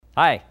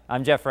Hi,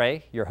 I'm Jeff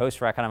Ray, your host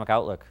for Economic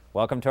Outlook.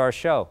 Welcome to our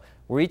show,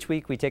 where each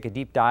week we take a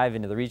deep dive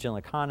into the regional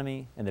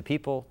economy and the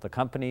people, the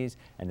companies,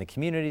 and the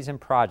communities and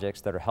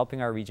projects that are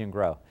helping our region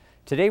grow.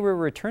 Today we're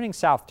returning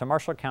south to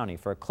Marshall County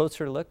for a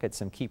closer look at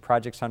some key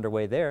projects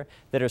underway there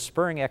that are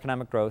spurring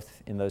economic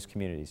growth in those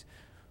communities.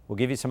 We'll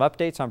give you some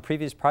updates on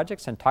previous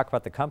projects and talk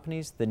about the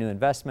companies, the new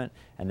investment,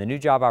 and the new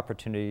job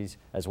opportunities,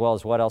 as well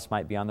as what else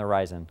might be on the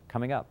horizon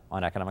coming up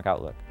on Economic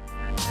Outlook.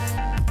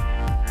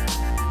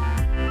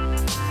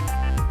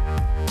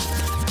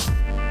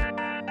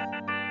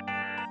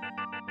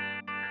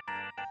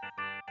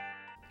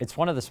 It's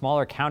one of the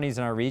smaller counties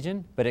in our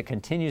region, but it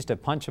continues to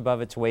punch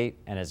above its weight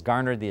and has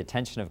garnered the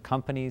attention of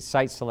companies,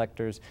 site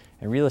selectors,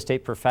 and real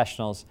estate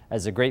professionals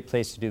as a great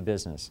place to do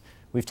business.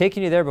 We've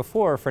taken you there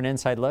before for an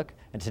inside look,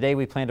 and today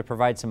we plan to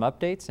provide some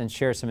updates and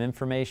share some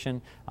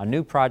information on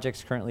new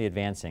projects currently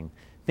advancing.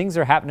 Things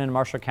are happening in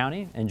Marshall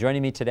County, and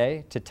joining me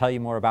today to tell you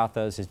more about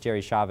those is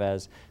Jerry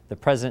Chavez, the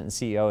President and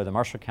CEO of the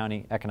Marshall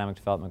County Economic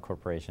Development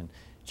Corporation.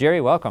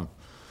 Jerry, welcome.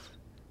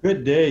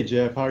 Good day,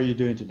 Jeff. How are you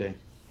doing today?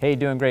 Hey,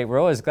 doing great. We're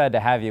always glad to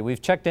have you.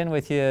 We've checked in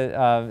with you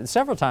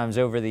several times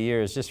over the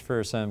years just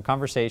for some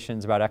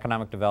conversations about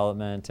economic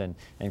development and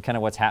kind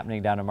of what's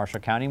happening down in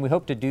Marshall County. And we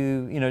hope to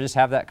do, just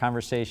have that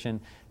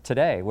conversation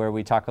today where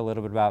we talk a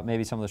little bit about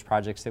maybe some of those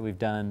projects that we've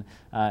done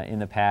in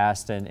the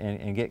past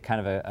and get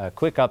kind of a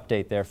quick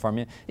update there from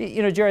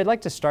you. Jerry, I'd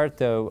like to start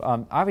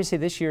though. Obviously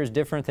this year is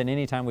different than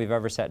any time we've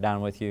ever sat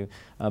down with you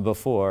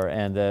before,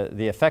 and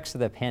the effects of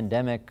the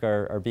pandemic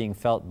are being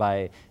felt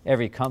by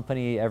every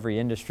company, every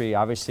industry,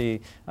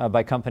 obviously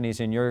by companies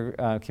in your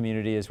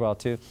community as well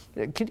too.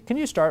 Can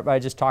you start by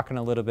just talking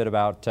a little bit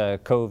about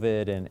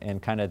COVID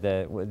and kind of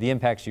the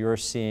impacts you're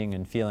seeing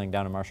and feeling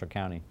down in Marshall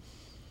County?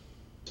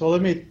 So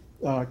let me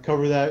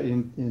cover that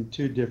in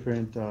two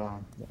different,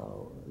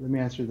 let me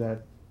answer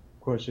that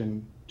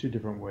question two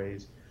different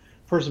ways.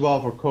 First of all,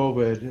 for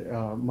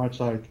COVID, much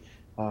like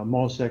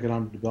most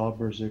economic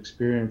developers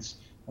experience,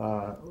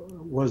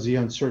 was the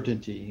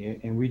uncertainty.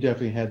 And we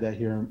definitely had that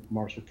here in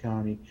Marshall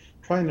County,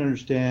 trying to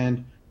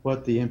understand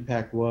what the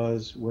impact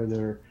was,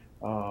 whether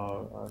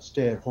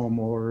stay-at-home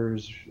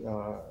orders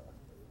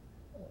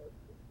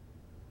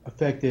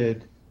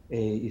affected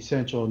a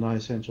essential,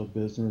 non-essential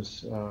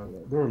business.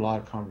 There were a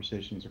lot of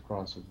conversations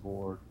across the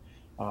board.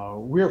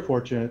 We are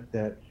fortunate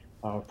that,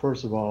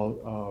 first of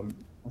all,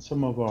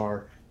 some of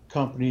our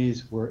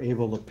companies were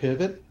able to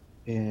pivot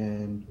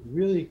and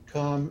really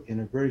come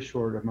in a very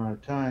short amount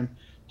of time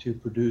to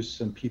produce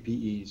some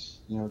PPEs,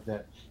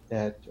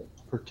 that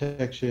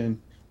protection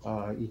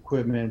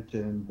equipment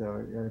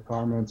and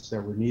garments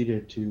that were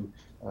needed to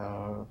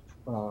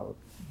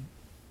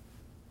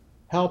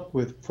help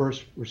with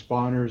first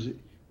responders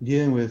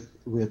dealing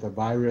with a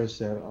virus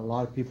that a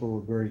lot of people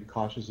were very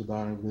cautious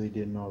about and really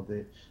didn't know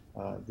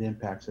the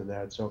impacts of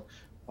that. So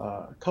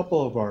a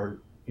couple of our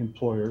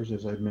employers,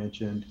 as I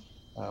mentioned,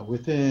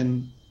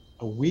 within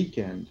a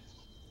weekend,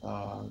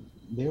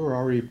 they were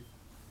already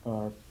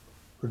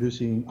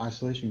producing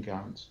isolation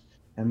gowns.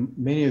 And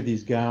many of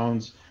these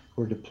gowns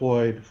were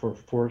deployed for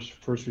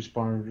first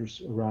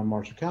responders around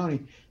Marshall County.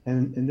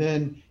 And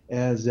then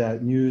as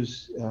that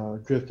news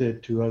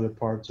drifted to other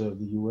parts of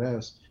the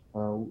U.S.,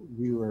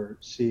 we were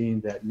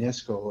seeing that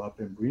NESCO up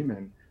in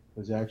Bremen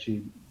was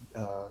actually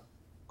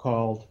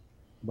called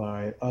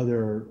by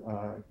other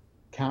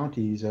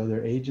counties,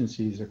 other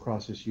agencies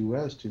across this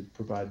U.S. to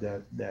provide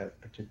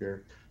that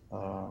particular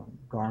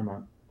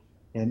garment.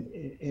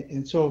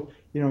 And so,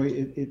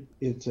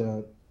 it's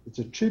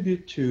a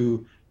tribute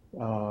to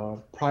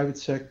private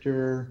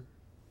sector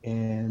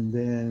and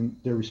then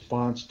their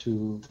response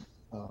to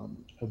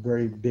a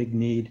very big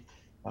need.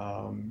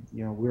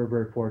 We're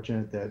very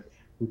fortunate that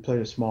we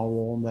played a small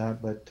role in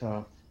that, but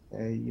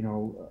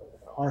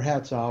our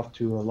hats off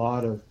to a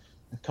lot of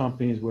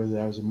companies, whether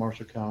that was in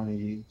Marshall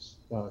County,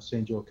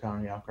 St. Joe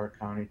County, Elkhart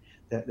County,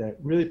 that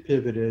really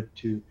pivoted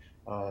to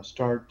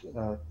start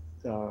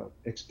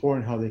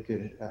exploring how they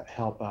could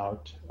help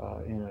out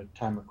in a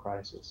time of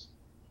crisis.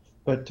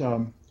 But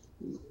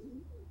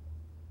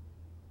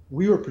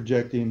we were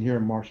projecting here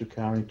in Marshall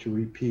County to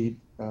repeat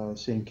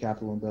same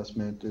capital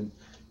investment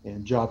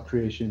and job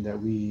creation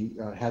that we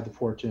had the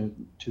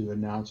fortune to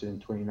announce in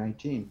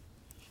 2019.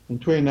 In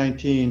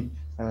 2019,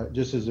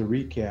 just as a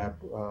recap,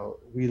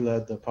 we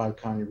led the 5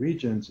 county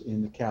regions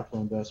in the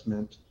capital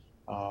investment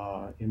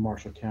in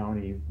Marshall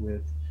County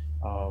with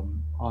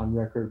on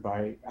record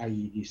by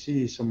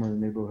IEDC somewhere in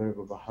the neighborhood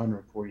of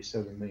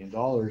 $147 million.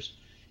 And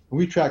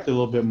we tracked a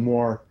little bit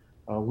more.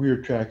 We were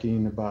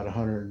tracking about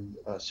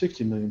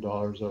 $160 million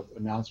of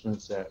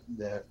announcements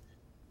that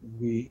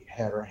we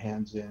had our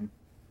hands in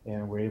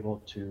and were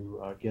able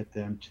to get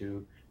them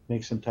to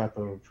make some type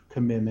of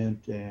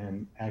commitment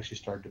and actually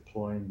start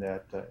deploying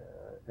that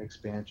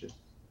expansion.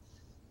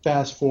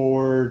 Fast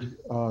forward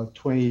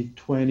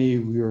 2020,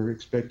 we were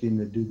expecting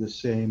to do the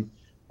same,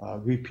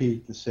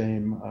 repeat the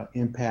same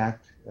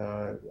impact,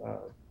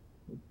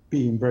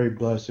 being very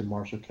blessed in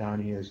Marshall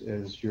County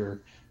as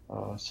your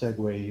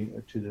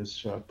segue to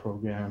this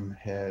program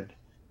had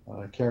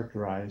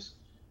characterized.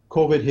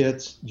 COVID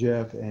hits,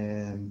 Jeff,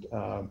 and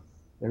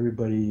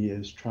everybody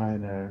is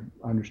trying to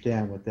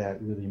understand what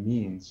that really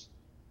means.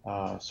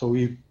 So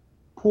we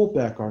pulled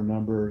back our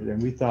numbers,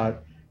 and we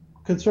thought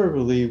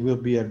conservatively we'll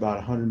be at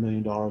about $100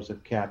 million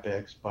of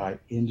capex by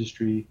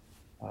industry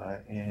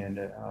and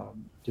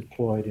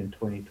deployed in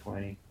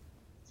 2020.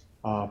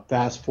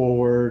 Fast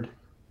forward,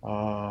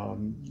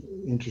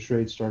 interest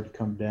rates started to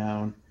come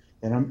down,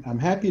 and I'm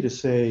happy to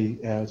say,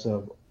 as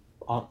of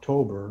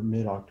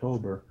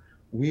mid-October,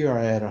 we are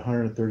at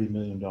 $130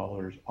 million,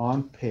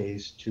 on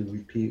pace to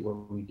repeat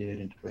what we did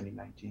in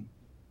 2019.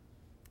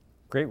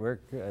 Great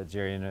work,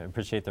 Jerry, and I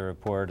appreciate the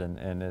report,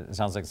 and it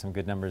sounds like some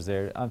good numbers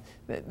there.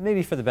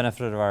 Maybe for the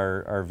benefit of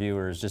our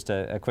viewers, just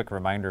a quick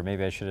reminder,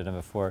 maybe I should have done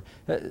before.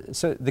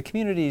 So the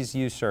communities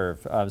you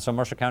serve, so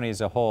Marshall County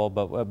as a whole,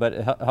 but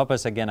help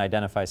us again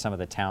identify some of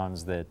the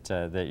towns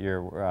that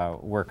you're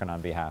working on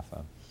behalf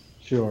of.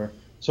 Sure.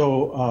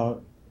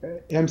 So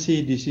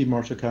MCDC,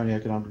 Marshall County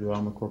Economic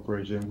Development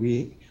Corporation,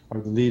 we are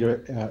the lead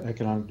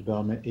economic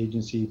development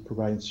agency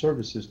providing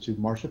services to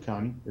Marshall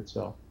County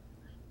itself.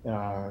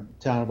 Town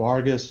of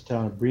Argus,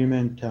 town of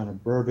Bremen, town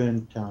of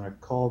Bourbon, town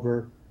of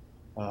Culver,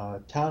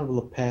 town of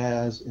La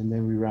Paz, and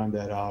then we round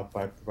that off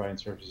by providing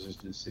services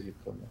to the city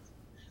of Plymouth.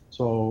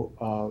 So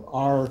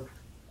our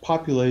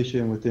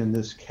population within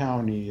this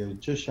county is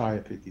just shy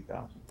of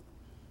 50,000.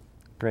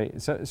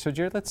 Great. So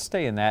Jared, let's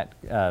stay in that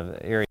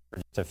area for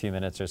just a few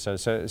minutes or so.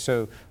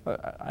 So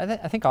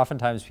I think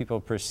oftentimes people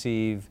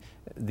perceive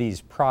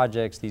these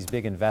projects, these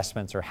big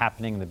investments are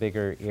happening in the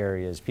bigger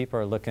areas. People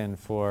are looking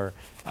for,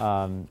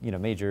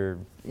 major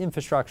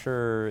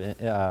infrastructure,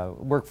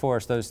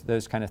 workforce,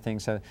 those kind of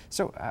things.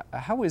 So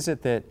how is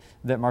it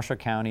that Marshall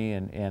County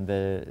and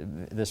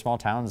the small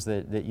towns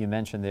that you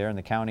mentioned there and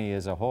the county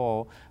as a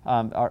whole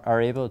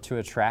are able to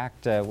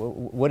attract?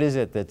 What is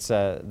it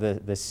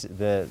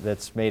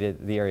that's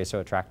made the area so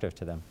attractive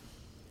to them?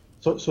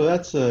 So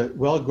that's a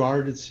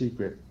well-guarded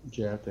secret,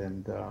 Jeff,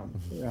 and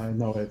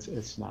no,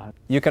 it's not.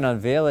 You can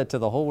unveil it to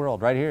the whole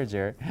world right here,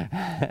 Jerry.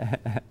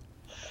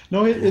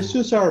 No, it's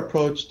just our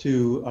approach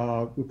to,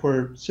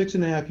 for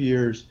 6.5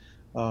 years,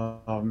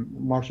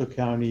 Marshall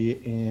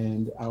County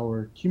and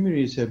our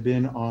communities have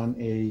been on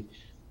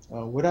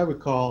what I would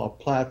call a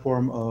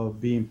platform of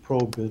being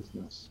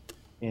pro-business.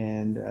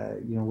 And,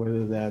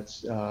 whether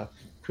that's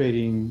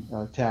creating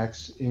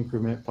tax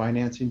increment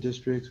financing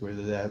districts,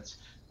 whether that's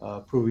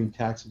approving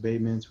tax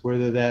abatements,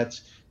 whether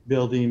that's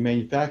building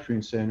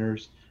manufacturing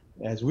centers,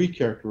 as we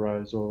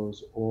characterize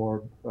those,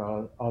 or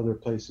other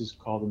places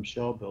call them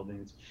shell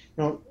buildings.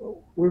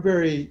 We're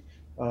very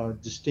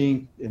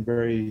distinct and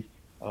very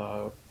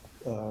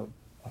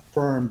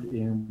affirmed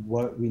in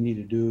what we need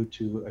to do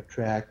to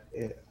attract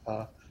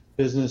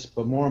business,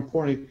 but more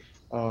importantly,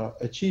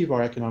 achieve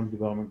our economic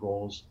development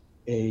goals,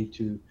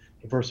 to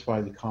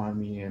diversify the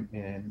economy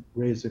and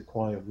raise the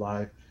quality of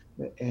life,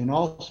 and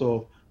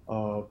also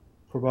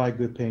provide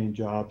good paying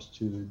jobs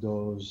to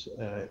those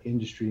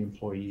industry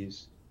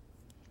employees.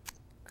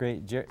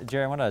 Great.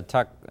 Jerry, I want to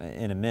talk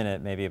in a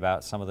minute maybe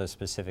about some of those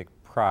specific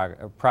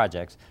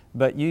projects,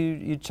 but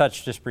you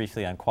touched just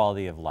briefly on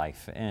quality of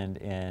life,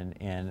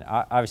 and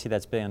obviously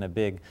that's been a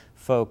big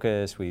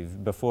focus.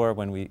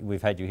 When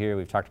we've had you here,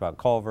 we've talked about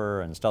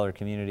Culver and Stellar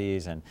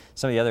Communities and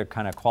some of the other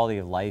kind of quality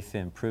of life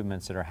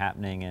improvements that are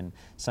happening in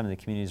some of the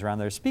communities around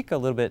there. Speak a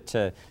little bit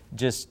to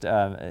just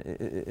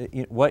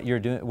what you're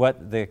doing,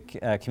 what the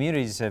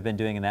communities have been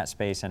doing in that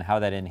space, and how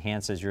that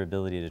enhances your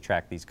ability to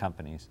attract these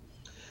companies.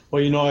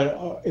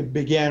 Well, it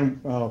began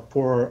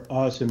for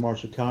us in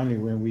Marshall County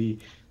when we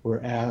were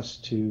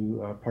asked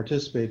to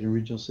participate in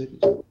regional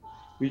cities.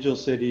 Regional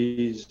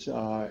cities,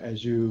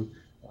 as you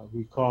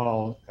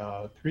recall,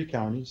 3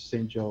 counties,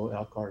 St. Joe,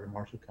 Elkhart, and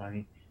Marshall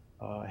County,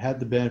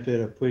 had the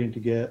benefit of putting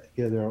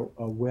together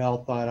a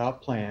well thought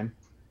out plan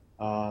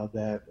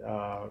that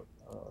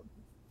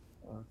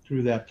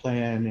through that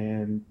plan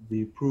and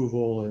the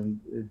approval and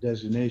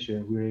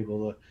designation, we were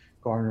able to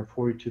garner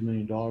 $42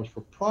 million for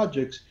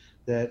projects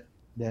that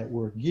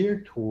were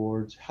geared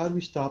towards how do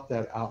we stop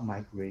that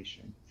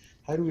out-migration?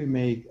 How do we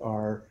make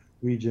our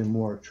region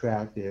more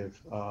attractive?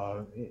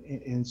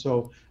 And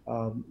so,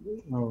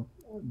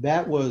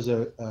 that was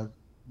a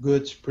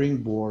good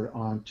springboard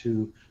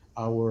onto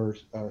our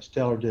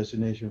stellar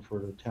designation for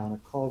the town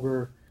of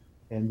Culver,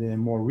 and then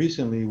more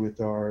recently with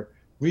our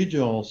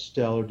regional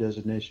stellar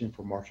designation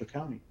for Marshall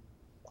County.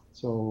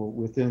 So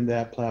within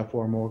that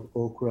platform,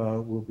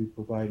 Okra will be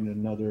providing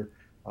another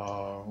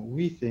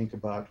we think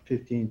about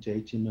 $15 to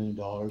 $18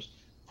 million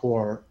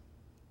for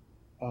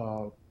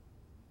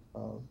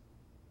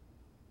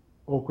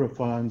Okra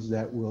funds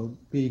that will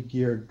be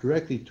geared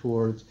directly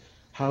towards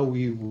how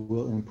we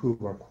will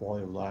improve our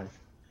quality of life.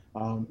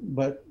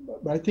 But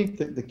I think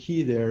that the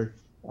key there,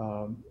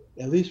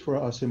 at least for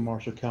us in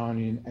Marshall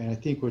County, and I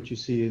think what you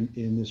see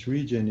in this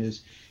region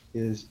is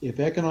if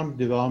economic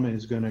development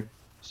is going to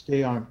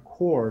stay on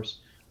course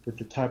with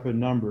the type of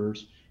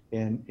numbers,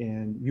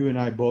 and you and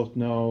I both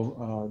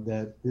know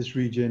that this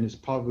region is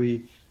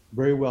probably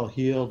very well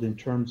heeled in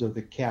terms of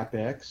the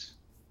CapEx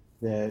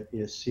that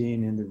is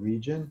seen in the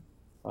region.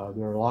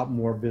 There are a lot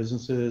more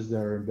businesses that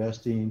are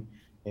investing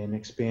and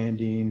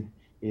expanding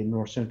in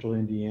north central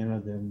Indiana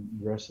than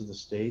the rest of the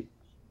state.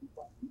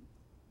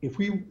 If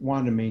we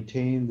want to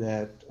maintain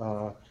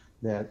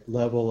that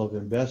level of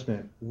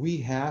investment, we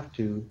have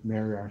to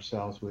marry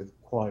ourselves with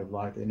quality of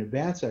life and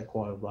advance that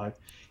quality of life,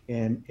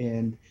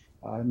 and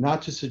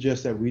not to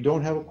suggest that we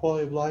don't have a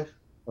quality of life,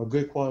 a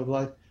good quality of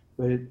life,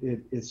 but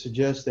it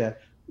suggests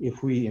that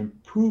if we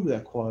improve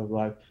that quality of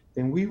life,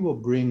 then we will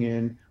bring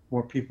in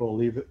more people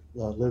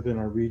live in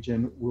our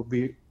region. We'll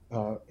be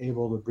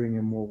able to bring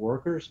in more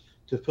workers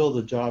to fill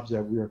the jobs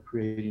that we are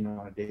creating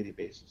on a daily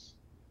basis.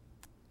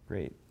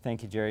 Great.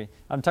 Thank you, Jerry.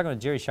 I'm talking with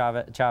Jerry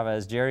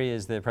Chavez. Jerry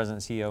is the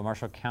President and CEO of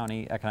Marshall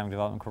County Economic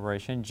Development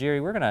Corporation. Jerry,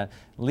 we're going to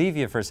leave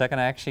you for a second.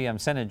 Actually, I'm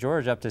sending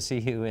George up to see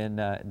you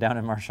down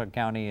in Marshall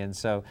County. And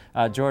so,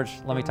 George,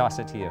 let me toss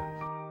it to you.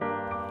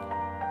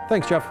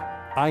 Thanks, Jeff.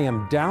 I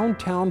am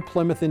downtown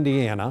Plymouth,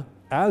 Indiana,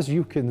 as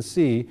you can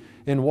see,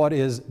 in what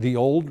is the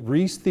old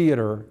Reese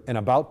Theater and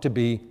about to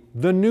be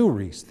the new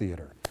Reese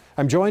Theater.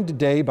 I'm joined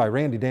today by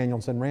Randy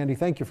Danielson. Randy,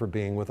 thank you for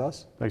being with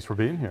us. Thanks for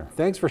being here.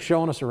 Thanks for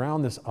showing us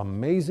around this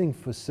amazing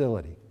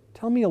facility.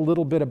 Tell me a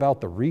little bit about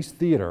the Reese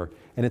Theater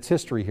and its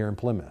history here in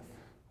Plymouth.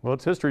 Well,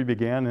 its history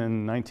began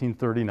in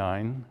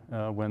 1939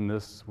 when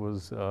this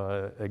was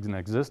an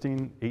existing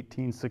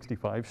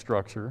 1865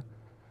 structure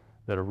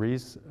that a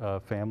Reese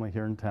family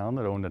here in town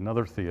that owned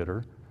another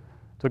theater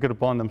took it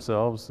upon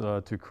themselves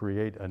to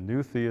create a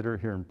new theater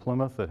here in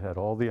Plymouth that had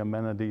all the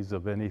amenities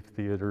of any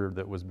theater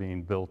that was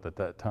being built at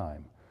that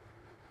time.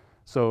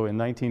 So in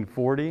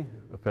 1940,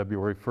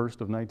 February 1st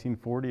of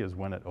 1940 is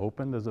when it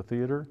opened as a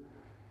theater,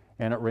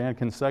 and it ran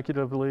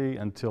consecutively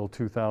until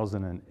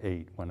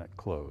 2008 when it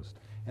closed.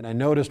 And I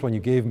noticed when you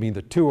gave me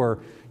the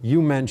tour,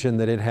 you mentioned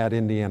that it had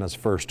Indiana's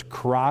first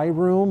cry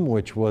room,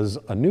 which was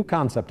a new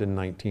concept in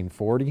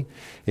 1940.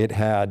 It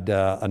had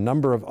a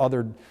number of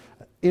other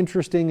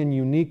interesting and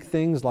unique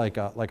things like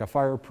a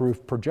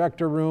fireproof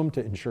projector room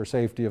to ensure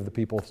safety of the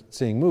people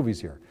seeing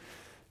movies here.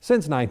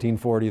 Since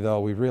 1940,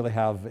 though, we really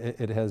have,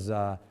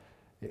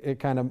 it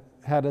kind of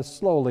had a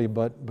slowly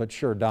but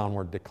sure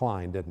downward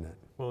decline, didn't it?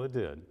 Well, it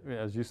did.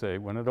 As you say,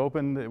 when it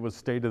opened, it was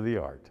state of the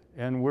art.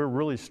 And we're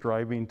really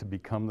striving to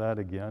become that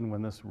again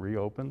when this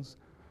reopens.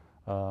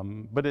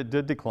 But it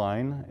did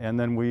decline. And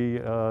then we,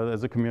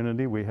 as a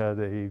community, we had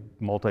a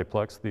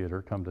multiplex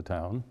theater come to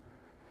town.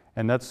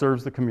 And that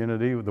serves the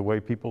community the way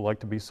people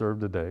like to be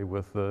served today,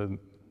 with a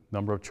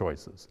number of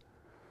choices.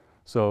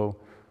 So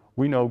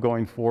we know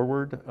going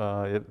forward,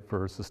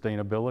 for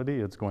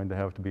sustainability, it's going to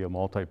have to be a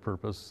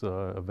multi-purpose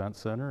event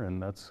center,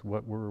 and that's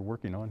what we're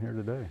working on here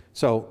today.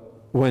 So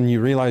when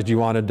you realized you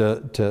wanted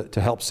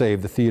to help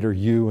save the theater,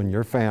 you and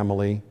your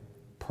family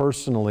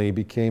personally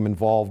became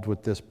involved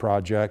with this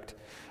project.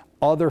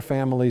 Other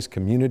families,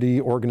 community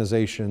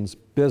organizations,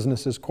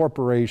 businesses,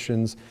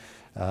 corporations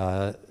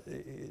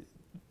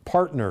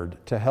partnered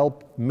to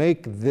help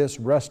make this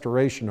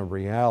restoration a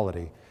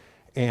reality.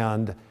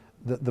 And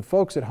the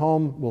folks at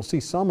home will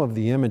see some of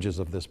the images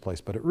of this place,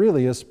 but it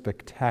really is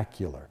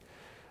spectacular.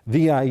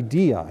 The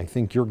idea, I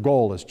think your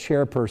goal as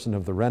chairperson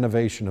of the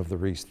renovation of the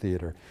Reese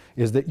Theater,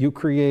 is that you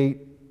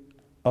create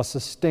a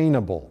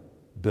sustainable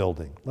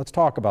building. Let's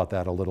talk about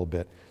that a little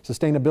bit.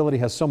 Sustainability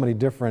has so many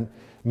different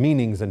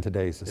meanings in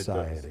today's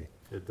society.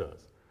 It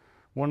does.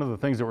 One of the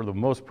things that we're the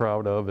most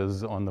proud of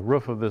is on the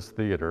roof of this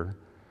theater.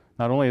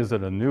 Not only is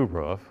it a new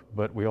roof,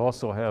 but we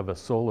also have a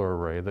solar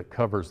array that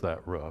covers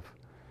that roof.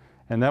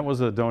 And that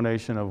was a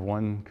donation of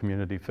one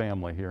community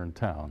family here in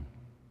town.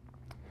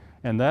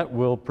 And that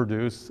will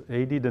produce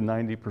 80 to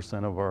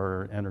 90% of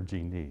our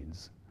energy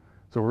needs.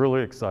 So we're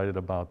really excited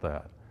about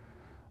that.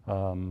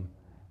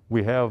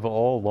 We have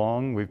all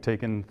along, we've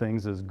taken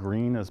things as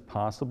green as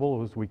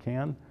possible as we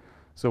can.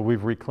 So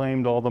we've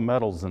reclaimed all the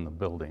metals in the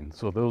building.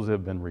 So those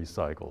have been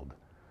recycled.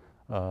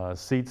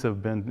 Seats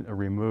have been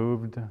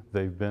removed,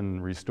 they've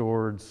been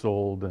restored,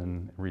 sold,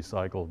 and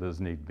recycled as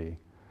need be.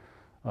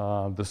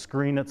 The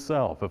screen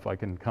itself, if I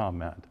can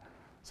comment.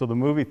 So the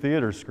movie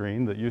theater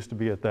screen that used to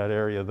be at that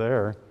area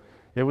there,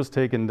 it was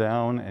taken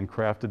down and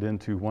crafted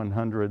into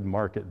 100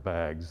 market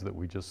bags that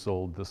we just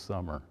sold this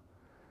summer.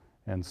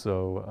 And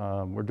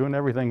so we're doing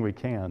everything we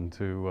can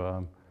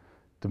to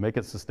make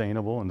it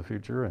sustainable in the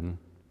future. And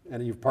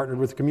you've partnered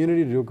with the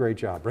community to do a great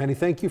job. Randy,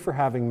 thank you for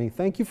having me.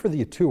 Thank you for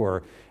the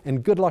tour,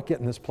 and good luck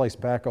getting this place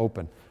back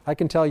open. I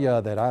can tell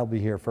you that I'll be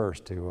here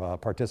first to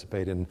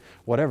participate in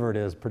whatever it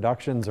is,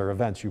 productions or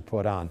events you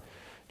put on.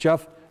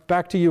 Jeff,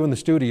 back to you in the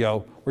studio,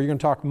 where you're going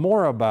to talk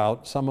more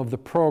about some of the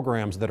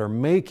programs that are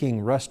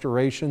making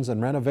restorations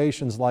and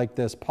renovations like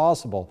this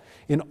possible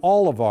in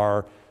all of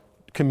our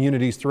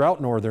communities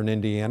throughout northern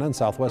Indiana and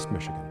southwest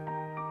Michigan.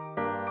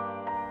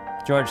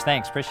 George,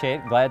 thanks. Appreciate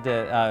it. Glad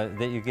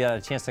that you got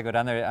a chance to go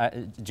down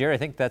there. Jerry, I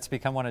think that's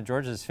become one of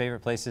George's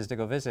favorite places to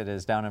go visit,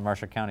 is down in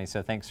Marshall County.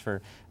 So thanks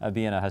for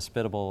being a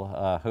hospitable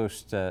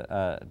host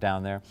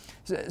down there.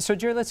 So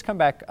Jerry, let's come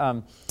back.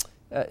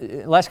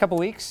 Last couple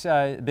weeks,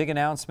 big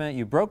announcement.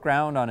 You broke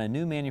ground on a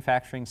new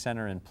manufacturing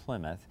center in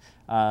Plymouth.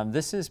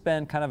 This has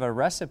been kind of a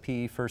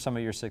recipe for some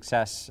of your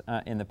success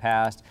in the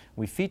past.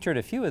 We featured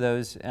a few of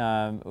those,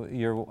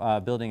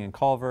 your building in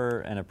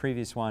Culver and a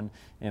previous one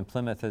in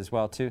Plymouth as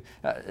well too.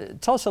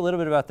 Tell us a little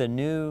bit about the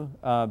new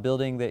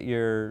building that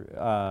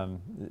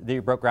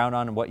you broke ground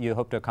on and what you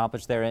hope to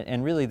accomplish there,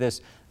 and really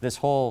this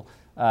whole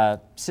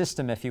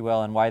system, if you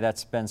will, and why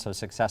that's been so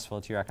successful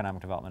to your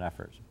economic development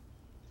efforts.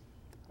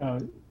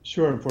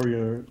 Sure, and for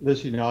your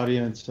listening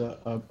audience,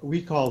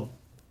 we call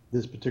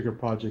this particular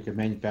project a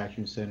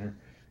manufacturing center.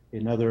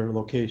 In other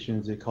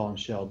locations, they call them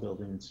shell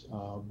buildings.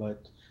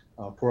 But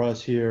for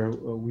us here,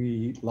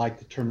 we like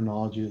the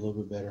terminology a little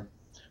bit better.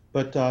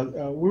 But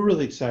we're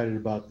really excited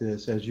about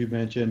this. As you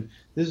mentioned,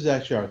 this is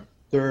actually our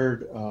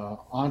third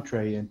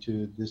entree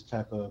into this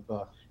type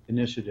of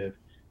initiative.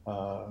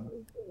 Our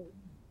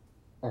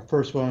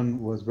first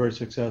one was very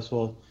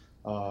successful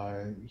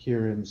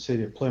here in the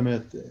city of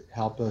Plymouth. It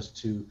helped us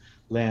to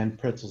land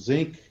Pretzels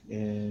Inc.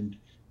 And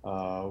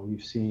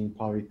we've seen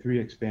probably 3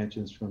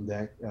 expansions from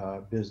that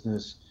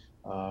business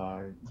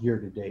year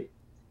to date.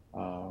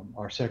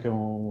 Our second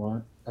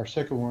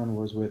one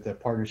was with a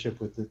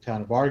partnership with the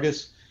town of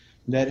Argus.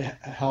 And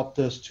that helped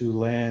us to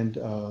land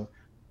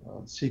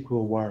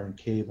Sequel Wire and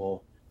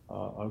Cable,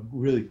 a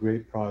really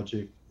great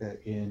project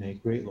in a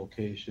great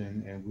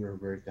location, and we were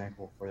very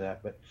thankful for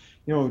that. But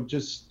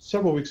just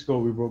several weeks ago,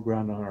 we broke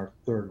ground on our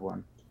third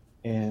one.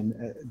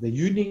 And the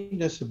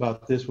uniqueness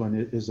about this one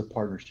is a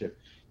partnership.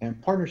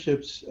 And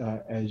partnerships,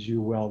 as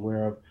you're well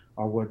aware of,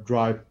 are what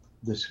drive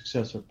the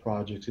success of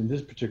projects. In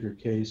this particular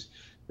case,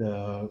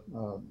 the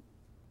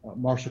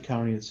Marshall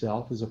County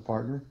itself is a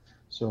partner.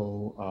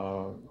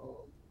 So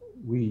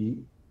we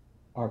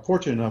are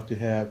fortunate enough to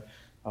have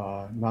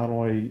not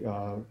only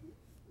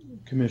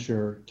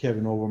Commissioner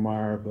Kevin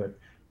Overmeyer,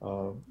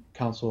 but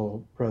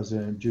Council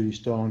President Judy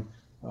Stone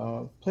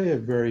play a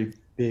very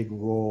big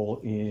role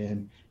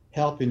in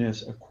helping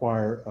us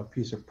acquire a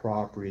piece of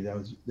property that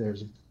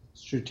was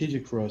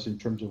strategic for us in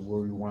terms of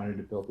where we wanted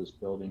to build this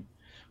building.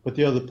 But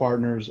the other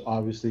partners,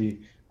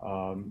 obviously,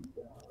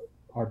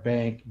 our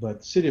bank,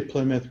 but City of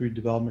Plymouth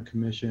Redevelopment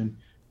Commission,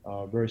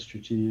 very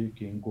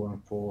strategic in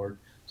going forward.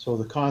 So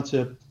the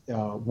concept,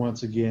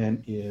 once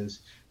again,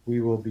 is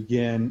we will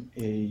begin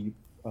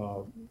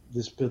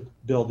this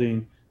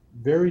building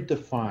very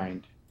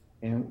defined.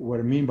 And what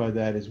I mean by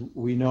that is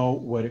we know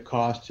what it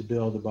costs to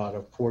build about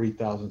a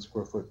 40,000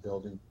 square foot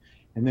building.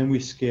 And then we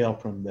scale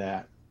from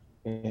that.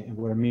 And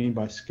what I mean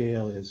by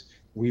scale is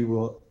we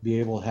will be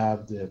able to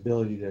have the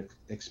ability to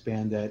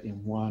expand that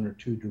in 1 or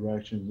 2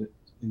 directions.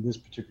 In this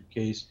particular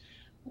case,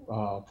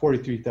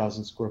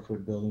 43,000 square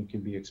foot building can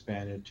be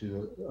expanded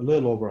to a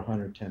little over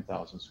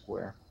 110,000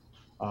 square.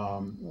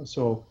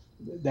 So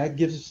that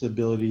gives us the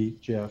ability,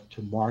 Jeff,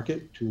 to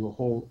market to a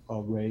whole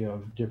array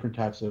of different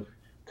types of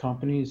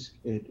companies.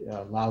 It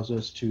allows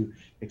us to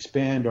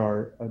expand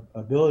our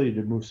ability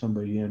to move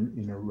somebody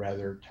in a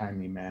rather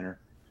timely manner.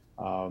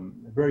 A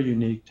very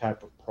unique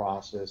type of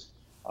process.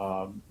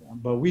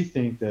 But we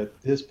think that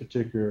this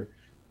particular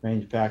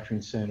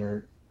manufacturing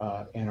center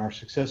and our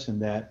success in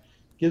that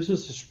gives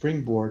us a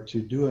springboard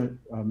to do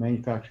a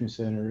manufacturing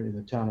center in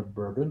the town of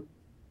Bourbon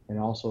and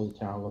also the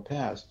town of La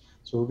Paz.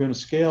 So we're going to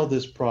scale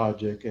this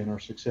project and our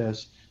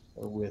success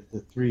with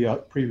the 3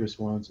 previous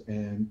ones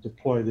and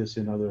deploy this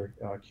in other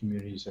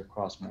communities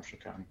across Marshall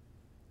County.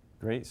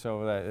 Great.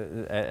 So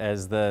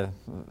as the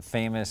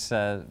famous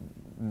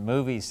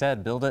movie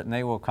said, build it and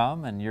they will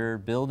come, and you're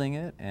building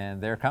it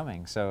and they're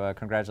coming. So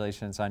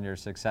congratulations on your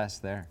success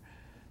there.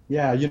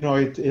 Yeah,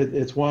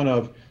 it's one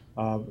of,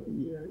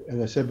 as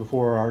I said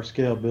before, our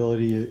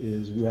scalability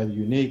is rather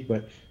unique,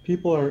 but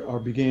people are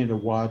beginning to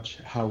watch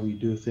how we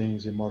do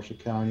things in Marshall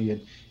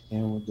County.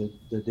 And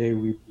the day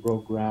we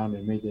broke ground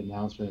and made the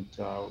announcement,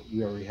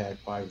 we already had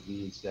 5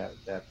 leads that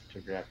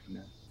particular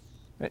afternoon.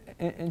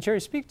 And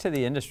Jerry, speak to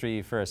the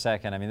industry for a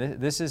second. I mean,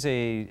 this is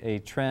a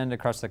trend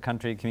across the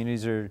country.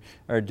 Communities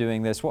are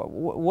doing this.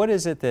 What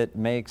is it that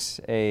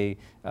makes these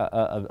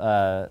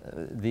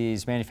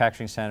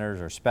manufacturing centers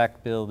or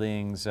spec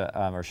buildings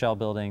or shell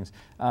buildings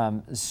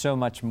so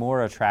much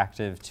more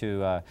attractive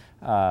to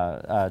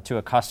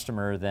a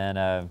customer than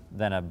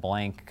a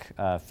blank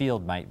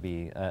field might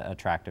be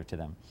attractive to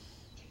them?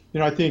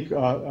 I think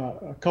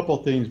a couple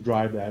of things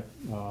drive that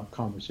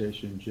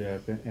conversation,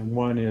 Jeff. And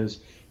one is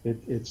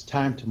it's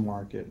time to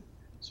market.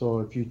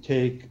 So if you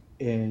take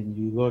and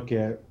you look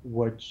at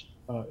what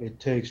it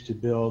takes to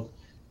build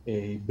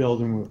a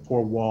building with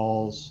 4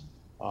 walls,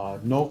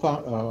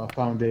 no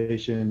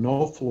foundation,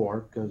 no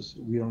floor, because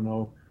we don't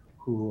know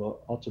who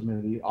will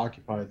ultimately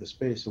occupy the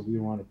space. So we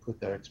want to put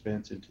that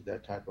expense into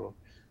that type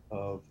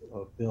of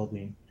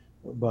building.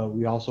 But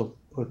we also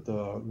put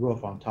the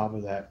roof on top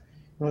of that.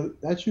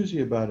 That's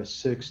usually about a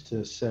 6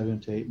 to 7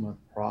 to 8 month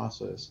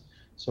process.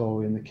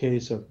 So in the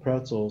case of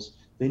Pretzels,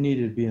 they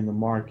needed to be in the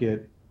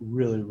market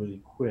really,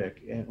 really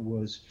quick. And it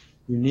was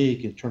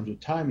unique in terms of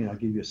timing. I'll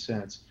give you a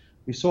sense.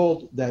 We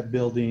sold that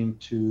building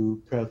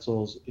to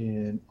Pretzels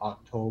in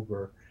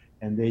October,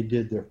 and they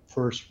did their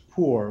first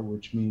pour,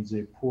 which means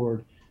they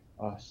poured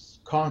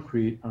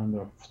concrete on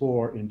the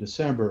floor in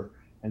December,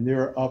 and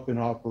they're up and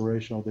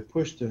operational. They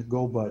pushed the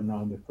go button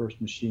on the first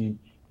machine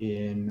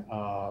in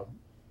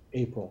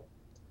April.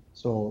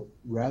 So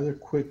rather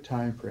quick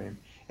time frame.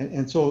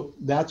 And so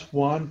that's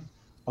one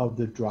of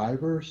the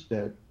drivers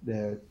that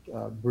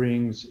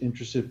brings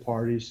interested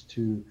parties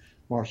to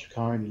Marshall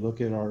County to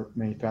look at our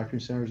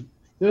manufacturing centers.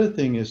 The other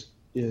thing is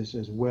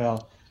as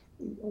well,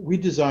 we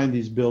designed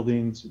these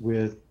buildings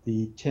with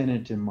the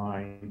tenant in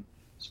mind.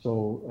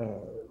 So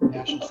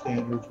national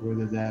standards,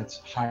 whether that's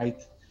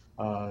height,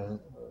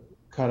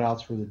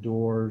 cutouts for the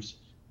doors,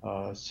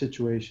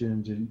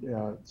 situations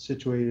and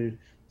situated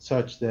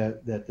such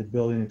that the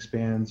building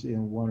expands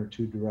in one or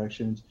two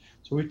directions.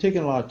 So we've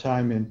taken a lot of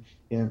time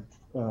and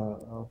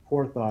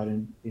forethought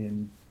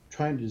in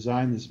trying to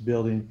design this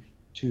building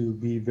to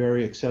be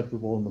very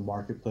acceptable in the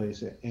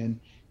marketplace. And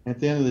at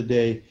the end of the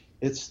day,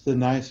 it's the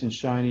nice and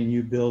shiny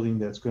new building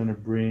that's going to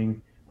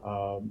bring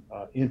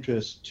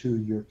interest to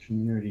your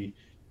community.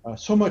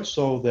 So much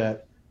so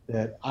that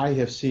I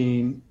have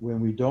seen when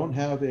we don't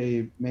have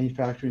a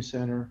manufacturing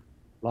center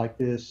like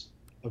this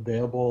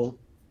available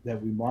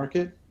that we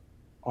market,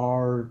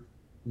 our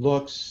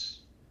looks,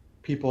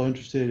 people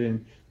interested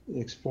in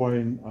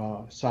exploring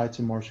sites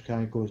in Marshall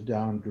County goes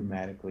down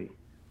dramatically.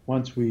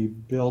 Once we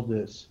build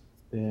this,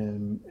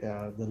 then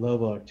the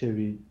level of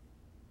activity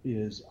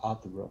is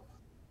out the roof.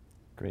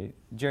 Great.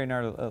 Jerry, in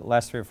our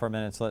last 3 or 4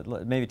 minutes,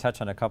 let maybe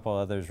touch on a couple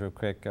others real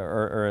quick,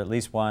 or at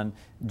least one.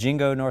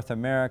 Jingo North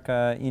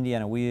America,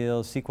 Indiana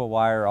Wheels, Sequel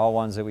Wire, all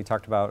ones that we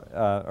talked about,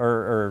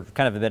 or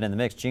kind of a bit in the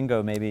mix.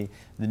 Jingo maybe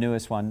the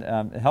newest one.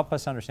 Help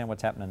us understand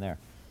what's happening there.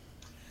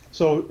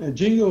 So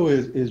Jingo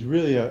is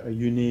really a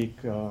unique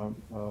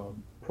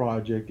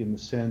project in the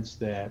sense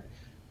that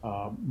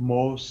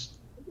most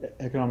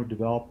economic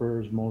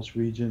developers, most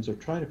regions are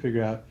trying to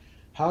figure out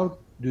how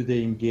do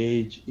they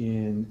engage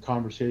in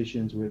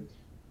conversations with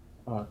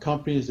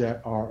companies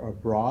that are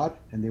abroad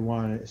and they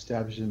want to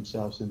establish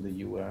themselves in the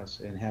U.S.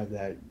 and have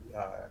that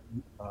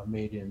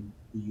made in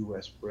the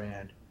U.S.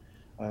 brand.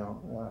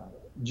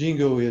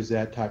 Jingo is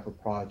that type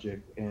of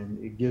project,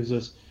 and it gives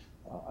us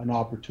an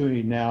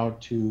opportunity now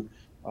to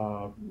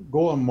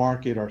go and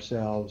market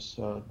ourselves,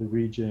 the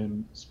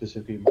region,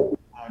 specifically Marshall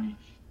County,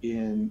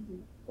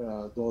 in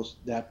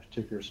that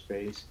particular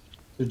space.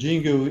 So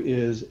Jingo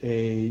is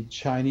a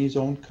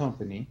Chinese-owned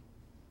company.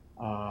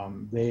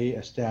 They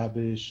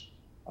established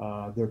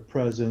their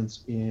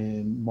presence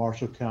in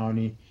Marshall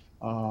County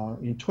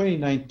in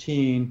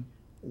 2019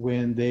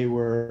 when they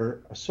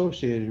were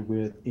associated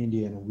with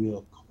Indiana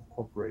Wheel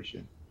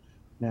Corporation.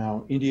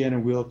 Now, Indiana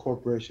Wheel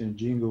Corporation and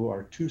Jingo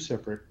are two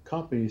separate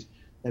companies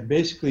that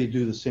basically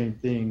do the same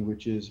thing,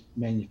 which is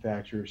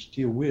manufacture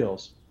steel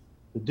wheels.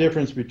 The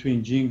difference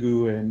between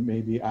Jingo and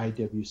maybe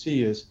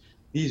IWC is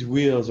these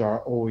wheels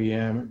are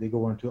OEM. They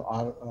go into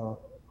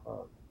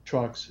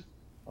trucks,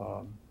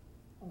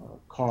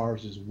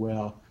 cars as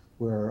well,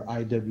 where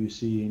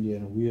IWC,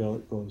 Indiana Wheel,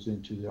 goes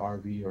into the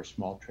RV or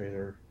small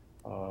trailer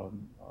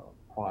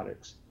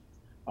products.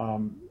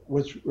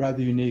 What's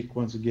rather unique,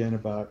 once again,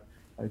 about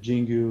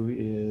Jingo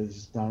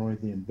is not only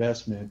the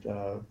investment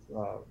of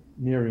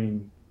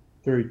nearing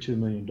 $32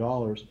 million,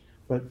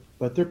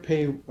 but their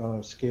pay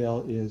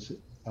scale is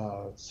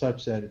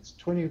such that it's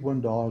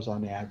 $21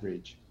 on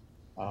average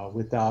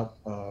without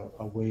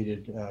a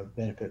weighted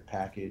benefit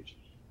package.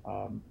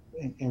 And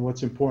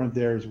what's important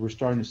there is we're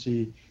starting to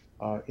see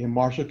in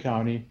Marshall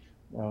County,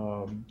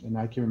 and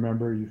I can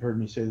remember, you've heard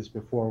me say this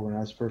before, when I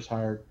was first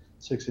hired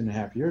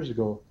 6.5 years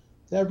ago,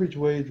 the average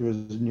wage was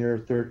near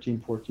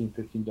 $13, $14,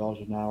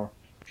 $15 an hour.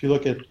 If you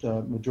look at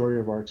the majority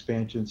of our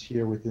expansions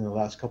here within the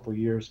last couple of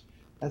years,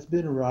 that's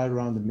been right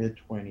around the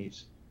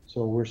mid-20s.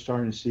 So we're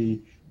starting to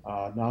see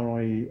not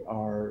only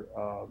our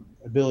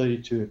ability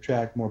to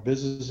attract more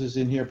businesses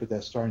in here, but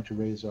that's starting to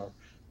raise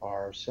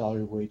our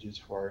salary wages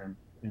for our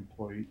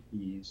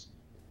employees.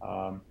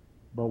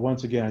 But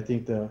once again, I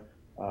think the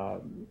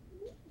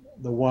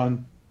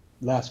one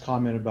last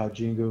comment about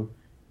Jingo,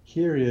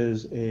 here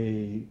is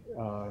a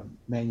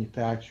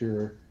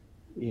manufacturer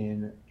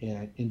in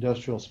an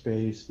industrial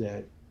space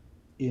that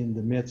in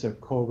the midst of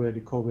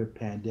COVID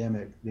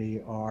pandemic,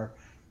 they are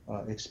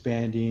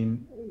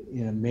expanding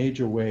in a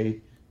major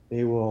way.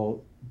 They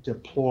will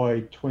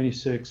deploy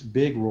 26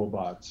 big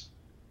robots.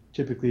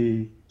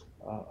 Typically,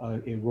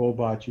 a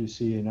robot you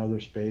see in other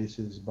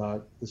spaces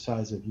about the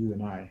size of you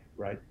and I,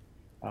 right?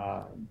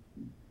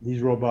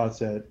 These robots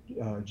that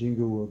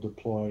Jingo will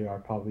deploy are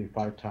probably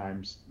 5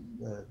 times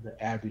the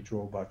average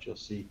robot you'll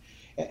see.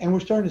 And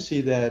we're starting to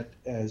see that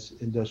as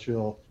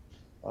industrial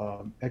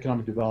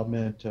economic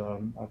development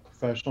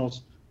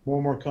professionals, more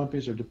and more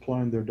companies are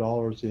deploying their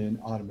dollars in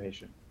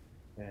automation.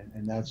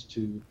 And that's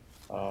to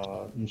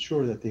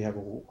ensure that they have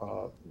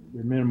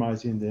they're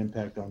minimizing the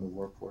impact on the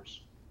workforce.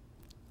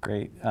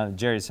 Great.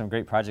 Jerry, some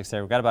great projects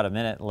there. We've got about a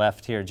minute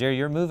left here. Jerry,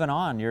 you're moving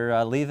on.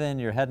 You're leaving.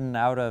 You're heading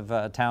out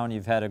of town.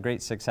 You've had a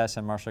great success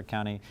in Marshall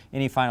County.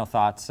 Any final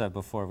thoughts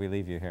before we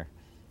leave you here?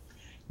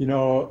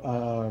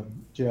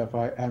 Jeff,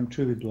 I'm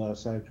truly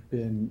blessed. I've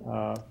been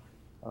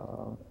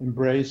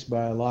embraced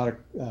by a lot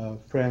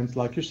of friends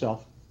like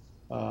yourself,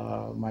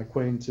 my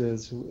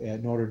acquaintances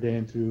at Notre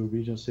Dame through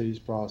Regional Cities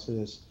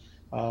process,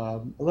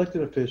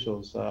 elected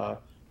officials.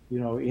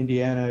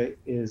 Indiana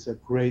is a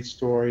great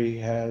story,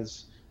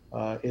 has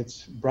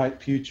its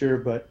bright future,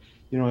 but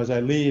as I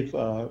leave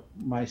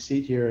my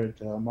seat here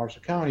at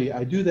Marshall County,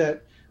 I do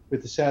that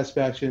with the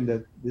satisfaction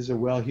that this is a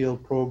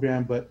well-heeled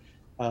program, but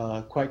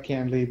quite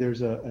candidly,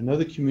 there's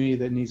another community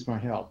that needs my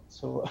help.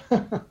 So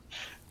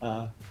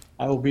I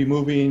will be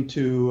moving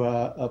to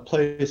a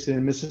place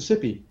in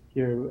Mississippi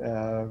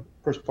here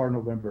first part of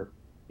November.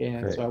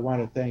 And Great. So I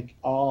want to thank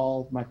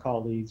all my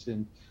colleagues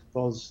and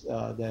those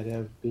that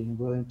have been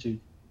willing to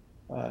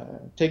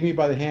take me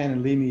by the hand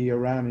and lead me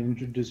around and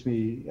introduce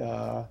me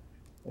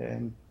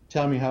and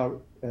show me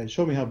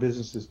how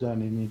business is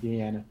done in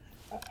Indiana.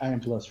 I am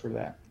blessed for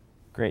that.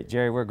 Great.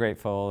 Jerry, we're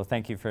grateful.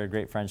 Thank you for a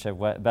great friendship.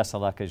 Best of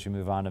luck as you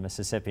move on to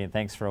Mississippi, and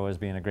thanks for always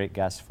being a great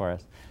guest for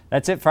us.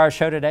 That's it for our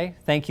show today.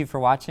 Thank you for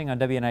watching on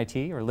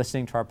WNIT or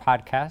listening to our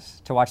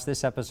podcast. To watch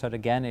this episode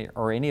again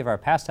or any of our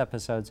past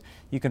episodes,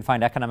 you can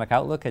find Economic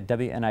Outlook at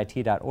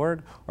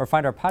WNIT.org or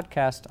find our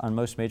podcast on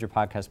most major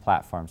podcast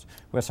platforms.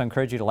 We also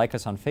encourage you to like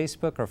us on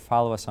Facebook or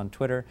follow us on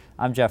Twitter.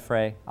 I'm Jeff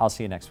Ray. I'll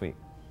see you next week.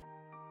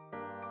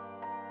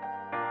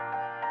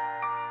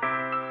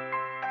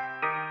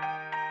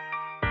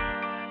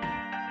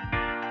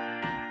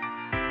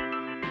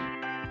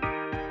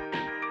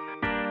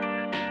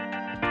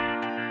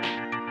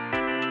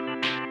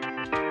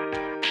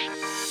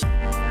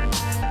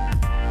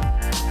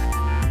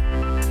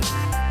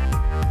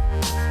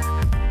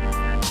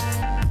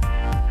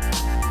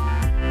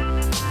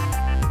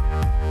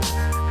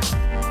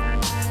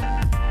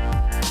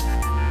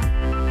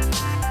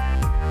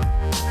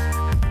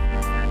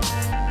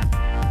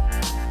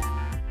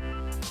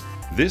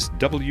 This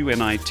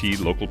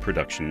WNIT local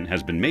production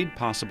has been made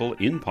possible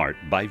in part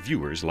by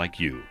viewers like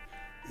you.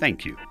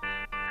 Thank you.